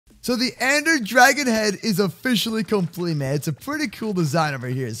So the Ender Dragon head is officially complete, man. It's a pretty cool design over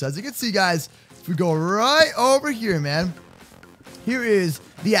here. So as you can see, guys, if we go right over here, man, here is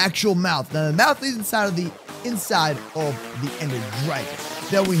the actual mouth. Now the mouth is inside of the Ender Dragon.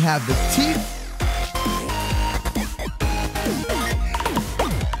 Then we have the teeth.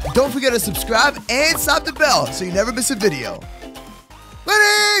 Don't forget to subscribe and slap the bell so you never miss a video.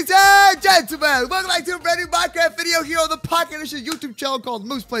 Ladies and gentlemen, welcome back to a brand new Minecraft video here on the Pocket Edition YouTube channel called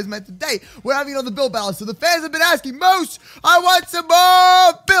MoosePlays. Man, today we're having another build battle. So the fans have been asking, Moose, I want some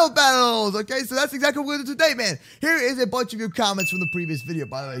more build battles. Okay, so that's exactly what we're going to do today, man. Here is a bunch of your comments from the previous video,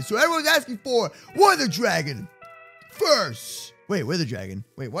 by the way. So everyone's asking for Wither Dragon first. Wait, Wither Dragon.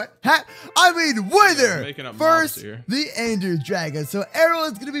 Wait, what? I mean, Wither first, the Ender Dragon. So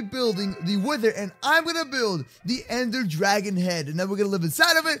everyone's going to be building the Wither, and I'm going to build the Ender Dragon head. And then we're going to live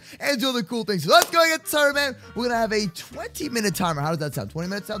inside of it and do other cool things. So let's go and get started, man. We're going to have a 20-minute timer. How does that sound? 20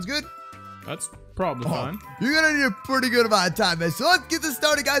 minutes sounds good? That's probably fine. You're going to need a pretty good amount of time, man. So let's get this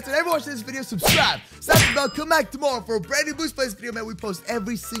started, guys. And everyone watching this video, subscribe. Slap the bell. Come back tomorrow for a brand new MoosePlays video, man. We post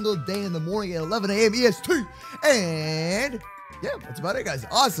every single day in the morning at 11 a.m. EST. And yeah, that's about it, guys.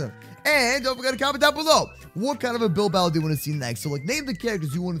 Awesome. And don't forget to comment down below. What kind of a build battle do you want to see next? So, like, name the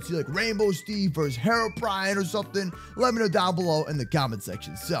characters you want to see, like Rainbow Steve versus Herobrine or something. Let me know down below in the comment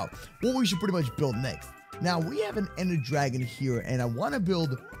section. So, what we should pretty much build next. Now, we have an Ender Dragon here, and I want to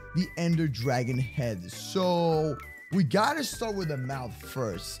build the Ender Dragon head. So, we got to start with the mouth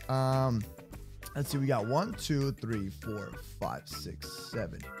first. Let's see, we got 1, 2, 3, 4, 5, 6,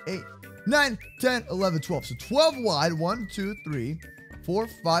 7, 8, 9, 10, 11, 12. So 12 wide. 1, 2, 3, 4,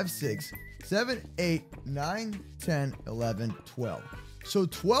 5, 6, 7, 8, 9, 10, 11, 12. So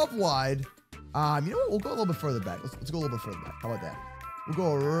 12 wide. You know what? We'll go a little bit further back. Let's go a little bit further back. How about that? We'll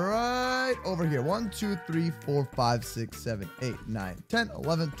go right over here. 1, 2, 3, 4, 5, 6, 7, 8, 9, 10,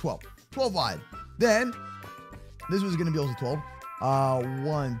 11, 12. 12 wide. Then this was going to be also 12.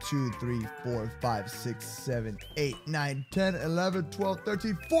 1, 2, 3, 4, 5, 6, 7, 8, 9, 10, 11, 12,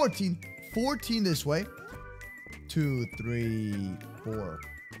 13, 14. 14 this way. 2, 3, 4,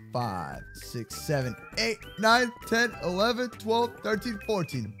 5, 6, 7, 8, 9, 10, 11, 12, 13,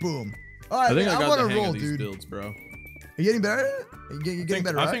 14. Boom. All right, I think I got the hang roll, of these dude. builds, bro. Are you getting better? Are you getting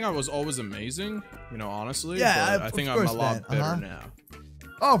better, right? I think I was always amazing, you know, honestly. Yeah, but I think I'm a lot better now.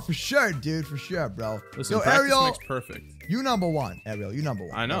 Oh, for sure, dude. For sure, bro. Listen, practice Ariel, makes perfect. You number one, Ariel. You number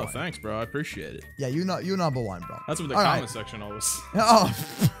one. I know. Thanks, bro. I appreciate it. Yeah, you number one, bro. That's what the comment section always. Oh,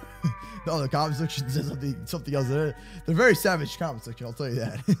 no, the comment section says something else. They're very savage comment section. I'll tell you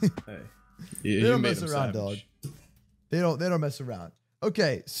that. Hey, they don't mess around, dog. They don't mess around.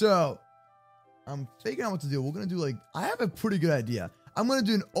 Okay, so I'm figuring out what to do. We're gonna do I have a pretty good idea. I'm gonna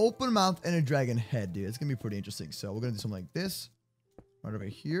do an open mouth and a dragon head, dude. It's gonna be pretty interesting. So we're gonna do something like this. Right over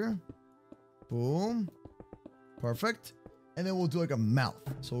here. Boom. Perfect. And then we'll do like a mouth.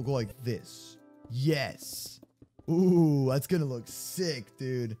 So we'll go like this. Yes. Ooh, that's going to look sick,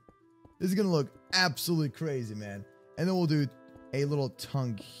 dude. This is going to look absolutely crazy, man. And then we'll do a little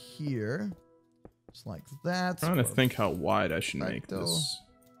tongue here. Just like that. I'm trying to think how wide I should make this.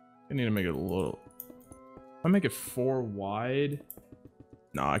 I need to make it a little. If I make it 4 wide.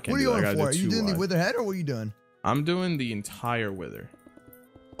 No, I can't do that. What are you going for? Are you doing the Wither head or what are you doing? I'm doing the entire Wither.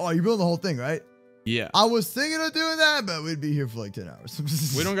 Oh, you're building the whole thing, right? Yeah. I was thinking of doing that, but we'd be here for like 10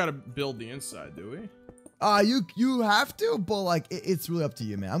 hours. We don't got to build the inside, do we? You have to, but like it's really up to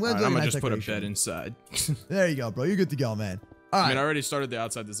you, man. I'm gonna just put a bed inside. There you go, bro. You're good to go, man. All right. I mean, I already started the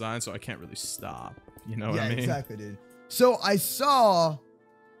outside design, so I can't really stop. You know what I mean? Exactly, dude. So I saw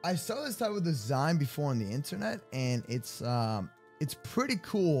this type of design before on the internet, and it's pretty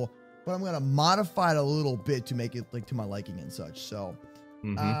cool. But I'm gonna modify it a little bit to make it like to my liking and such. So,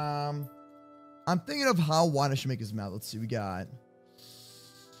 I'm thinking of how wide I should make his mouth. Let's see. We got.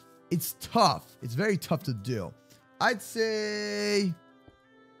 It's tough. It's very tough to do. I'd say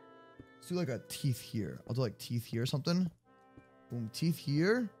let's do like a teeth here. I'll do like teeth here or something. Boom, teeth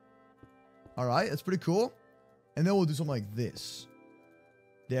here. All right, that's pretty cool. And then we'll do something like this.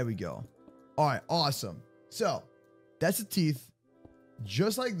 There we go. All right, awesome. So that's the teeth.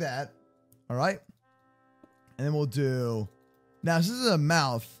 Just like that. All right. And then we'll do. Now, this is a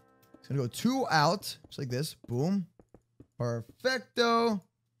mouth. It's going to go 2 out. Just like this. Boom. Perfecto.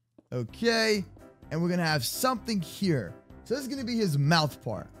 Okay. And we're going to have something here. So this is going to be his mouth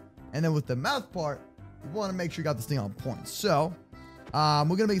part. And then with the mouth part, we want to make sure you got this thing on point. So, we're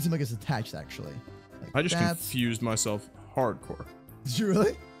going to make it seem like it's attached, actually. Like I just confused myself hardcore. Did you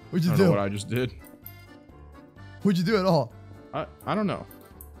really? What'd you do? I don't know what I just did. What'd you do at all? I don't know.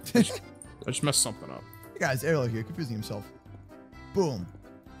 I just messed something up. Hey guys, Ariel here, confusing himself. Boom.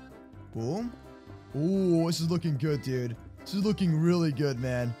 Boom. Ooh, this is looking good, dude. This is looking really good,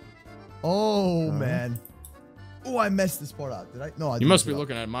 man. Oh, man. Oh, I messed this part up. Did I? No, I didn't. You must be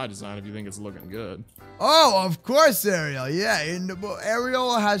looking at my design if you think it's looking good. Oh, of course, Ariel. Yeah, and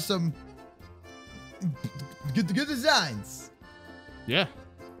Ariel has some good designs. Yeah,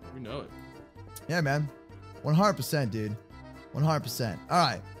 we know it. Yeah, man. 100%, dude. 100%. All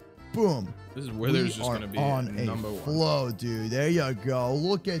right. Boom. This is Wither's just gonna be on number a one. flow, dude. There you go.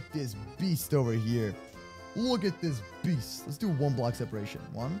 Look at this beast over here. Look at this beast. Let's do 1 block separation.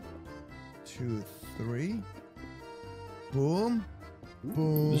 1, 2, 3. Boom.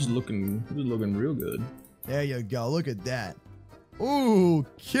 Boom. This is looking real good. There you go. Look at that. Ooh,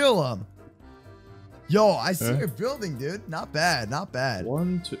 kill him. Yo, I see your building, dude. Not bad. Not bad.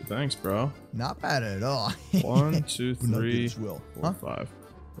 1, 2. Thanks, bro. Not bad at all. 1, 2, 3, 4, Huh? 5.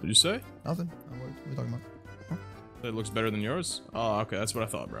 What did you say? Nothing. What are we talking about? Huh? It looks better than yours? Oh, okay. That's what I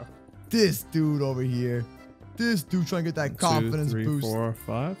thought, bro. This dude over here. This dude trying to get that confidence 2, 3, boost. 4,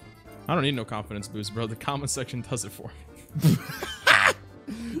 5. I don't need no confidence boost, bro. The comment section does it for me.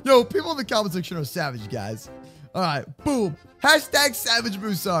 Yo, people in the comment section are savage, guys. All right, boom. Hashtag Savage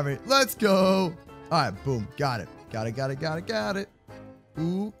Boost Army. Let's go. All right, boom. Got it. Got it.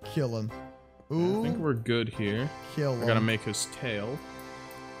 Ooh, kill him. Ooh, I think we're good here. kill him. We're gonna make his tail.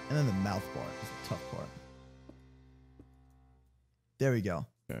 And then the mouth part is the tough part. There we go.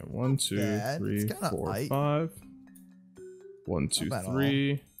 Okay, 1, 2, Bad. 3, It's kinda 4, light. 5. 1, 2, bad at all.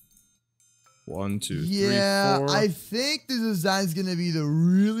 3. 1, 2, 3, Yeah, 4. I think the design's gonna be either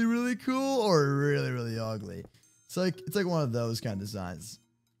really, really cool or really, really ugly. It's like one of those kind of designs.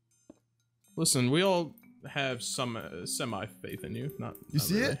 Listen, we all have some semi faith in you. Not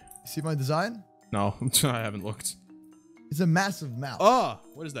See really. it? You see my design? No, I haven't looked. It's a massive mouth. Oh,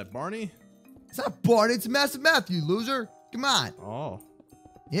 what is that, Barney? It's not Barney, it's a massive mouth, you loser. Come on. Oh,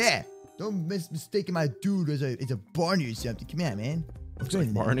 Yeah. Don't mistake my dude as a Barney or something. Come on, man. looks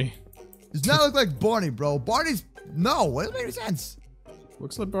like Barney. Does not look like Barney, bro. Barney's no, it doesn't make any sense.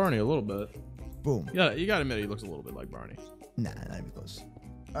 Looks like Barney a little bit. Boom. Yeah, you gotta admit he looks a little bit like Barney. Nah, not even close.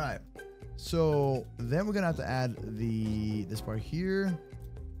 All right. So then we're gonna have to add this part here.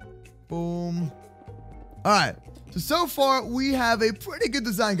 Boom. All right. So far we have a pretty good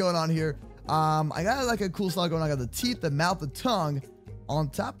design going on here. I got like a cool style going on. I got the teeth, the mouth, the tongue. On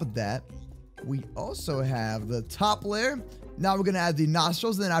top of that, we also have the top layer. Now we're gonna add the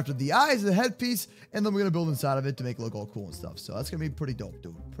nostrils, and then after the eyes, the headpiece, and then we're gonna build inside of it to make it look all cool and stuff. So that's gonna be pretty dope,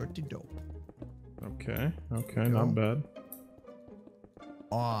 dude. Pretty dope. Okay, not bad.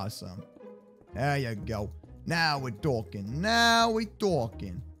 Awesome. There you go. Now we're talking.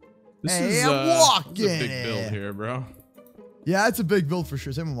 This Hey, is, I'm this walking. is a big build here, bro. Yeah, it's a big build for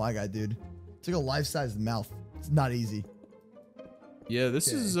sure. Same with my guy, dude. It's like a life-size mouth. It's not easy. Yeah, this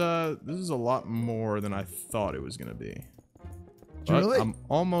is a lot more than I thought it was gonna be. But Really? I'm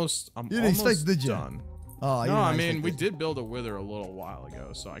almost didn't expect, did you? done. Oh, No, I mean, we did build a Wither a little while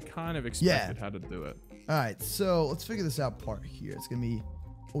ago, so I kind of expected how to do it. All right, so let's figure this out part here. It's gonna be,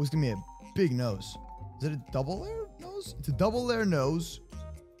 it's gonna be a big nose. Is it a double layer nose? It's a double layer nose.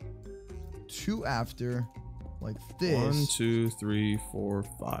 2 after, like this. 1, 2, 3, 4,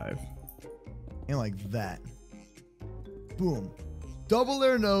 5. And like that. Boom. Double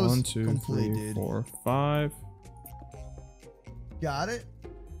layer nose. 1, 2, complete, 3, dude. 4, 5. Got it.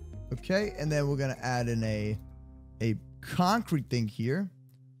 Okay, and then we're gonna add in a concrete thing here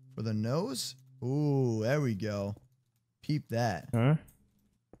for the nose. Ooh, there we go. Peep that. Okay.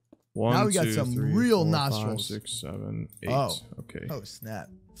 1, Now we got 2, some 3, real 4, nostrils. 5, 6, 7, 8. Oh. Okay. Oh snap.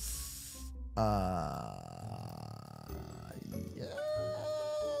 Yes.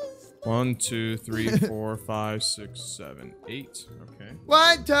 1, 2, 3, 4, 5, 6, 7, 8. Okay.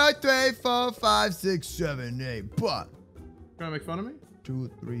 1, 2, 3, 4, 5, 6, 7, 8. But Trying to make fun of me? 2,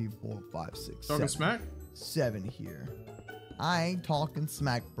 3, 4, 5, 6, Talking 7. smack? 7 here. I ain't talking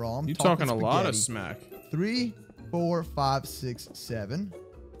smack, bro. I'm You talking talking a lot of spaghetti. smack. 3, 4, 5, 6, 7.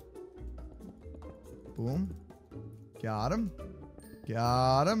 Boom. Got him.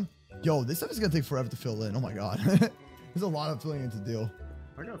 Got him. Yo, this stuff is gonna take forever to fill in. Oh my god. There's a lot of filling in to do.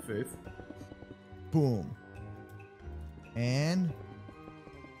 I got faith. Boom. And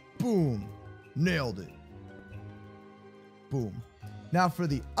boom. Nailed it. Boom. Now for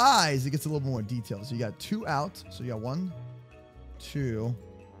the eyes, it gets a little more detail. So you got 2 out. So you got 1, 2.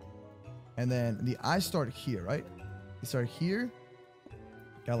 And then the eyes start here, right? They start here.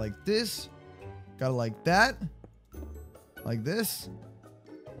 Got like this. Got it like that. Like this.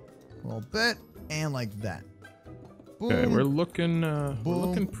 A little bit. And like that. Boom. Okay, we're looking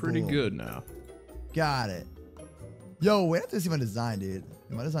pretty boom. good now. Got it. Yo, wait until you see my design, dude.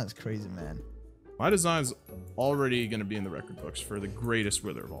 My design's crazy, man. My design's already going to be in the record books for the greatest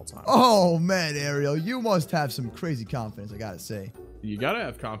wither of all time. Oh, man, Ariel. You must have some crazy confidence, I gotta say. You got to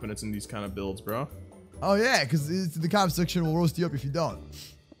have confidence in these kind of builds, bro. Oh, yeah, because the comment section will roast you up if you don't.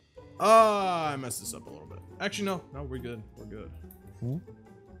 I messed this up a little bit. Actually, no. No, we're good. We're good. Ooh.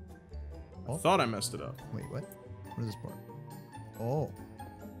 I thought I messed it up. Wait, what? What is this part? Oh.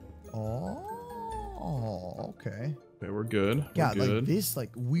 Oh, okay. Okay, we're good. Yeah, we're good. like this like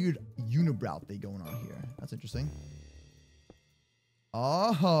weird unibrow thing going on here. That's interesting.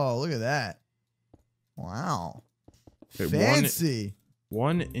 Oh, look at that. Wow. Okay, Fancy.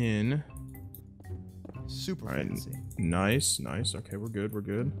 One in. Super All right, fancy. Nice, nice. Okay, we're good. We're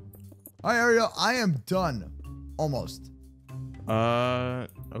good. All right, Ariel, I am done. Almost.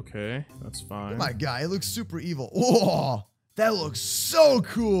 Okay, that's fine. Oh my God, it looks super evil. Oh, that looks so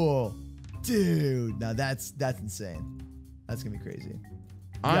cool. Dude, now that's insane. That's gonna be crazy.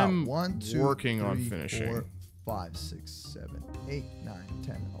 I'm 1, 2, working 3, on finishing. 4, 5, 6, 7, 8, 9,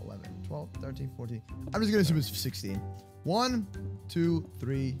 10, 11, 12, 13, 14. I'm just gonna assume it's 16. 1, 2,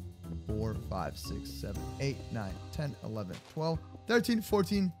 3, 4, 5, 6, 7, 8, 9, 10, 11, 12, 13,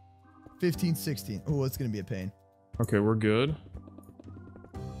 14, 15, 16. Oh, it's gonna be a pain. Okay, we're good.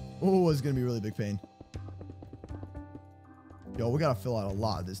 Oh, it's gonna be a really big pain. Yo, we gotta fill out a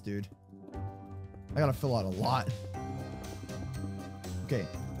lot of this, dude. I gotta fill out a lot. Okay.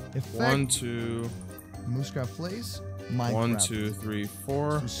 Effect. 1, 2. Moosecraft plays. Minecraft. 1, 2, 3,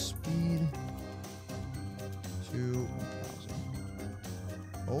 4. To speed. To 1,000.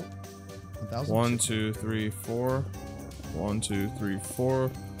 Oh. 1,000. 1, 2, 3, 4. 1, 2, 3, 4. All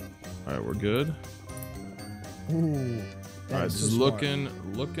right, we're good. Ooh. All right, this is looking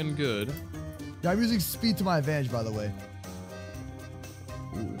good. Yeah, I'm using speed to my advantage, by the way.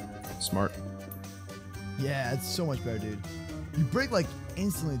 Ooh, smart. Yeah, it's so much better, dude. You break like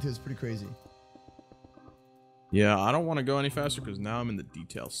instantly too. It's pretty crazy. Yeah, I don't want to go any faster because now I'm in the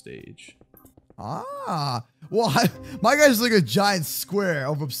detail stage. Ah, well, my guy's like a giant square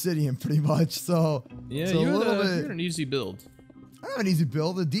of obsidian, pretty much. So yeah, so you had an easy build. I have an easy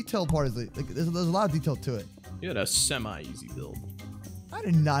build. The detail part is like there's a lot of detail to it. You had a semi-easy build. I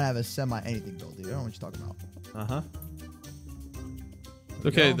did not have a semi-anything build, dude. I don't know what you're talking about. Uh-huh.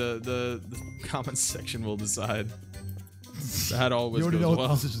 Okay, the comments section will decide. That always you goes already know well.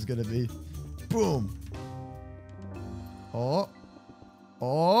 what this is gonna be. Boom. Oh.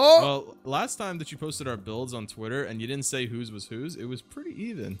 Oh. Well, last time that you posted our builds on Twitter and you didn't say whose was whose, it was pretty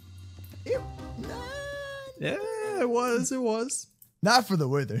even. Yeah, it was. It was. Not for the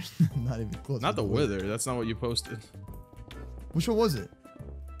Wither. Not even close. Not the Wither. That's not what you posted. Which one was it?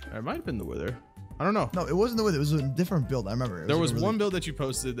 It might have been the Wither. I don't know. No, it wasn't the Wither. It was a different build. I remember. There was one build that you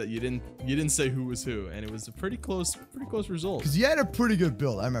posted that you didn't say who was who, and it was a pretty close result. Because you had a pretty good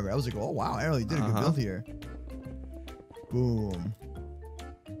build. I remember. I was like, oh wow, I really did a good build here. Boom.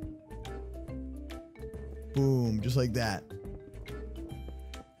 Boom, just like that.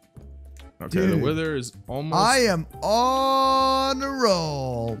 Okay, dude, the Wither is almost. I am on a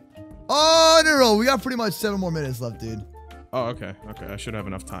roll. On a roll. We got pretty much 7 more minutes left, dude. Oh, okay. Okay, I should have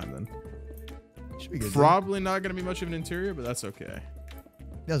enough time then. Should be good. Probably not gonna be much of an interior, but that's okay.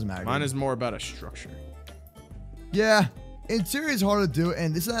 Doesn't matter. Mine dude. is more about a structure. Yeah, interior is hard to do,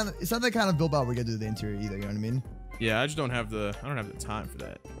 and it's not that kind of build out we get to do the interior either. You know what I mean? Yeah, I don't have the time for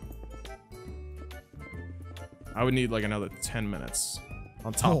that. I would need like another 10 minutes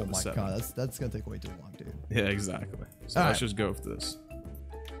on top of the 7. Oh my god, that's gonna take way too long, dude. Yeah, exactly. So all let's right. just go with this.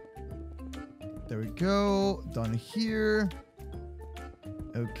 There we go. Done here.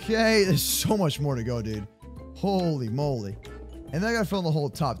 Okay, there's so much more to go, dude. Holy moly. And then I gotta fill in the whole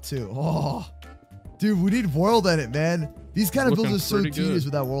top too. Oh, dude, we need world edit, man. These kind of builds are so tedious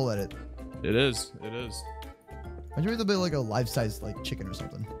without world edit. It is. It is. Imagine we did a bit like a life-size like chicken or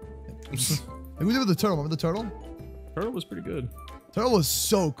something. Like we did with the turtle. Remember the turtle? Turtle was pretty good. Turtle was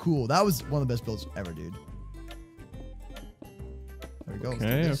so cool. That was one of the best builds ever, dude. There we go.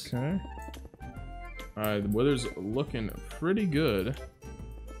 Okay, okay. All right, the Wither's looking pretty good.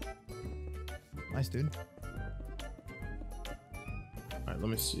 Nice, dude. All right, let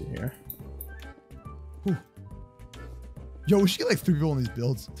me see here. Whew. Yo, we should get like 3 people in these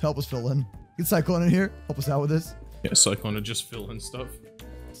builds to help us fill in. Get Cyclone in here. Help us out with this. Yeah, Cyclone to just fill in stuff.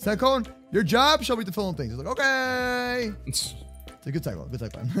 Cyclone, your job shall be to fill in things. He's like, okay. It's a good Cyclone. Good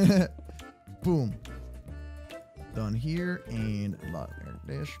Cyclone. Boom. Done here and lot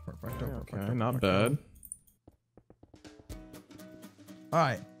dish. Perfecto. Okay, not bad. All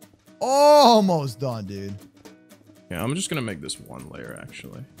right. Almost done, dude. Yeah, I'm just gonna make this 1 layer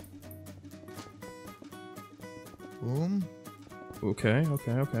actually. Boom. Okay.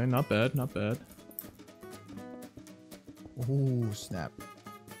 Not bad. Oh, snap.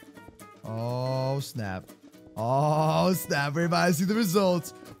 Oh, snap. Oh, snap. Everybody see the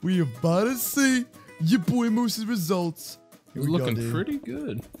results. We about to see your boy Moose's results. He's looking pretty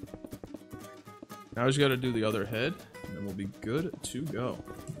good. Now I just got to do the other head, and then we'll be good to go.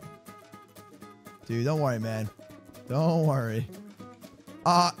 Dude, don't worry, man. Don't worry.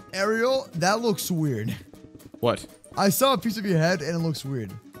 Ariel, that looks weird. What? I saw a piece of your head, and it looks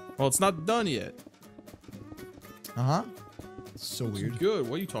weird. Well, it's not done yet. Uh-huh. So weird. Good.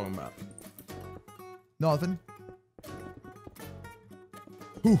 What are you talking about? Nothing.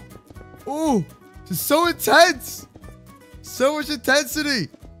 Ooh. Ooh. This is so intense. So much intensity.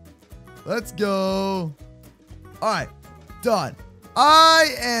 Let's go. All right. Done.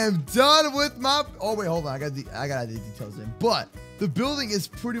 I am done with my... Oh, wait. Hold on. I got to add the details in. But the building is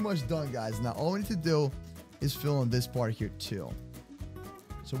pretty much done, guys. Now, all we need to do is fill in this part here, too.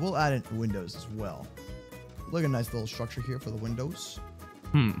 So we'll add in windows as well. Look at a nice little structure here for the windows.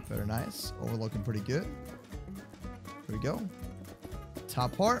 Very nice. Overlooking pretty good. Here we go.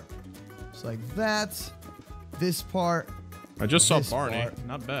 Top part. Just like that. This part. I just saw Barney. Part.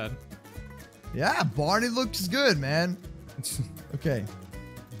 Not bad. Yeah, Barney looks good, man. Okay.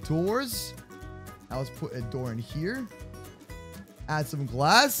 Doors. Now let's put a door in here. Add some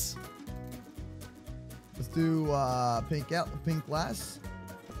glass. Let's do pink glass.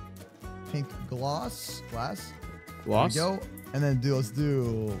 Pink glass. Glass. Gloss? There we go. And then let's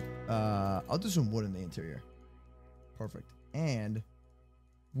do I'll do some wood in the interior. Perfect. And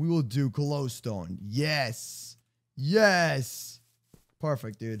we will do glowstone. Yes. Yes.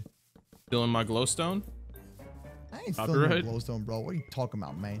 Perfect, dude. Filling my glowstone? I ain't filling no glowstone, bro. What are you talking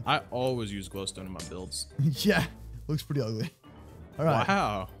about, man? I always use glowstone in my builds. Yeah. Looks pretty ugly. All right.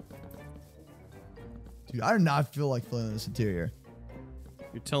 Wow. Dude, I do not feel like filling this interior.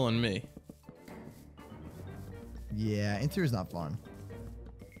 You're telling me. Yeah, interior's not fun.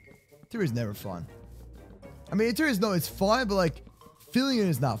 Interior's never fun. I mean, interior's, no, it's fun, but like, filling it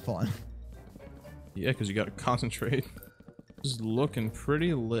is not fun. Yeah, because you got to concentrate. This is looking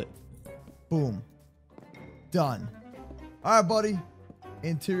pretty lit. Boom. Done. All right, buddy.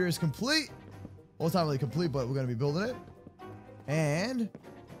 Interior is complete. Well, it's not really complete, but we're going to be building it. And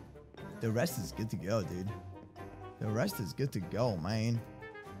the rest is good to go, dude. The rest is good to go, man.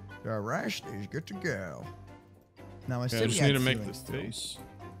 The rest is good to go. Now, I just need to make the face.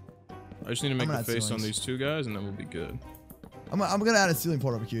 I just need to make the face on these two guys, and then we'll be good. I'm going to add a ceiling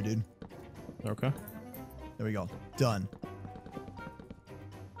part over here, dude. Okay. There we go. Done.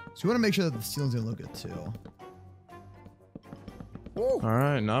 So we want to make sure that the ceiling's going to look good, too. All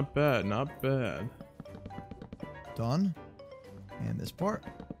right. Not bad. Not bad. Done. And this part.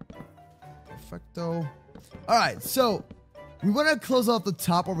 Perfecto. All right. So we want to close off the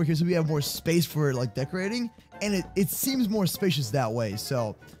top over here so we have more space for like decorating. And it seems more spacious that way.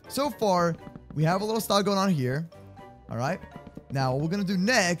 So far, we have a little style going on here. All right. Now, what we're going to do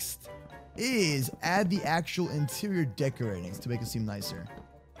next is add the actual interior decoratings to make it seem nicer.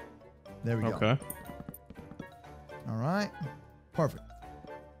 There we go. Okay. All right. Perfect.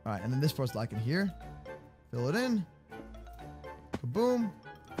 All right. And then this part's lacking here. Fill it in. Boom.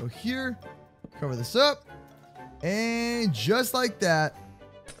 Go here. Cover this up. And just like that,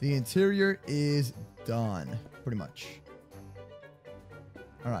 the interior is done. Pretty much.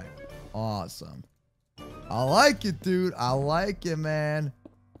 All right. Awesome. I like it, dude. I like it, man.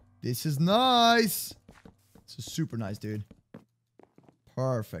 This is nice. This is super nice, dude.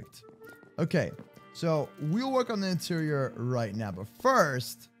 Perfect. Okay. So we'll work on the interior right now, but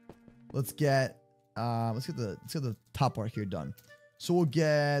first, let's get the top part here done. So we'll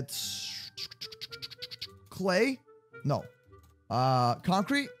get clay. No.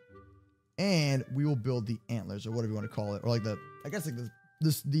 Concrete. And we will build the antlers, or whatever you want to call it, or like the, I guess like the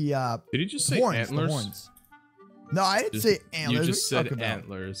Did you just say horns, antlers? The horns. No, I didn't say antlers. You just said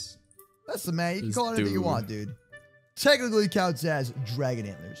antlers. Listen, man, you can call it anything you want, dude. Technically counts as dragon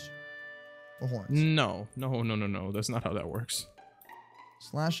antlers. Or horns. No. That's not how that works.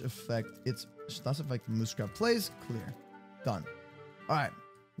 Slash effect. It's slash effect MoosePlays. Clear. Done. All right.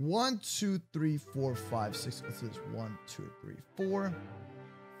 1, 2, 3, 4, 5, 6. What's this? 1, 2, 3, 4.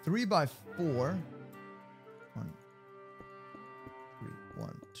 3 by 4. 1, 3,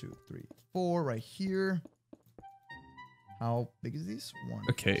 1, 2, 3, 4 right here. How big is these? 1.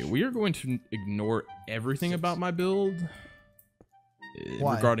 Okay, we are going to ignore everything about my build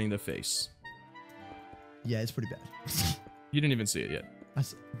regarding the face. Yeah, it's pretty bad. You didn't even see it yet.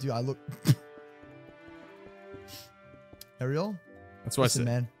 Dude, I look. Ariel? That's what I said.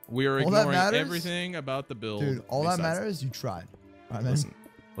 Man, we are ignoring everything about the build. Dude, all that matters, you tried. All right, man.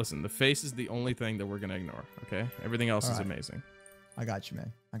 Listen. The face is the only thing that we're gonna ignore. Okay. Everything else is amazing. I got you,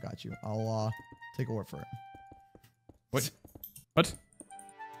 man. I got you. I'll take a word for it. What?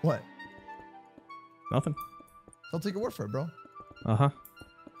 What? Nothing. I'll take a word for it, bro. Uh-huh.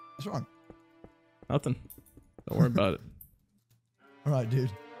 What's wrong? Nothing. Don't worry about it. All right,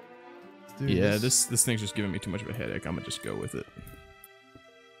 dude. Yeah, this thing's just giving me too much of a headache. I'm gonna just go with it.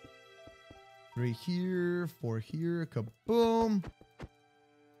 3 here, 4 here, kaboom.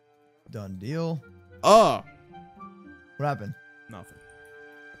 Done deal. Oh! What happened? Nothing.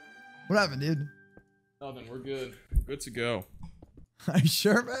 What happened, dude? Nothing. We're good. Good to go. Are you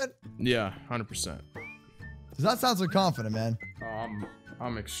sure, man? Yeah, 100%. Does not sound so confident, man.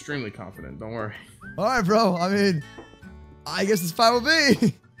 I'm extremely confident. Don't worry. All right, bro. I mean, I guess it's fine with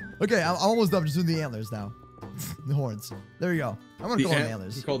me. Okay, I'm almost done. Just doing the antlers now. The horns. There we go. I'm gonna call them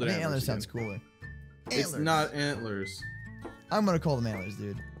antlers. You called it antlers. Antlers sounds cooler. It's not antlers. I'm gonna call them antlers,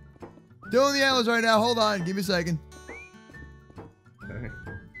 dude. Doing the antlers right now. Hold on. Give me a second. Okay.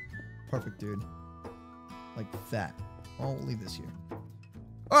 Perfect, dude. Like that. I'll leave this here.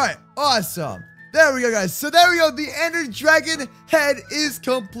 All right. Awesome. There we go, guys. So there we go. The Ender Dragon head is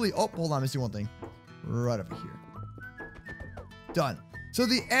complete. Oh, hold on. I'm missing one thing. Right over here. Done. So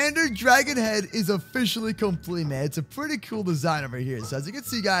the Ender Dragon head is officially complete, man. It's a pretty cool design over here. So as you can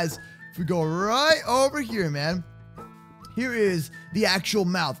see, guys, if we go right over here, man, here is the actual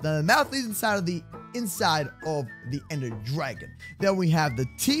mouth. Now the mouth is inside of the Ender Dragon. Then we have the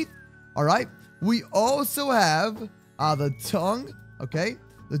teeth. All right. We also have the tongue. Okay.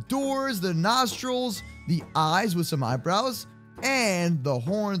 The doors, the nostrils, the eyes with some eyebrows, and the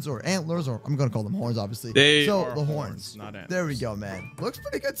horns or antlers, or I'm gonna call them horns, obviously. They so are the horns. not antlers. There we go, man. Looks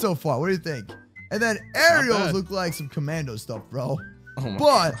pretty good so far. What do you think? And then aerials look like some commando stuff, bro. Oh my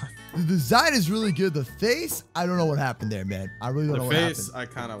but God. the design is really good. The face, I don't know what happened there, man. I really don't know what happened. The face, I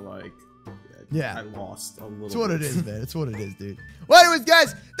kind of like. Yeah. I lost a little. It's what it is, man. It's what it is, dude. Well, anyways,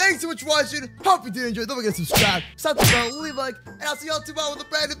 guys, thanks so much for watching. Hope you did enjoy. Don't forget to subscribe, stop the bell, leave a like, and I'll see y'all tomorrow with a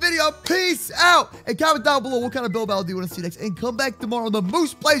brand new video. Peace out. And comment down below what kind of build battle do you want to see next. And come back tomorrow on the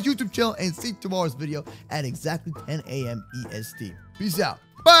MoosePlays YouTube channel and see tomorrow's video at exactly 10 a.m. EST. Peace out.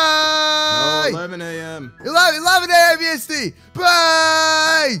 Bye. No, 11 a.m. 11 a.m. EST.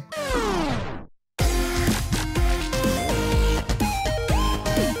 Bye.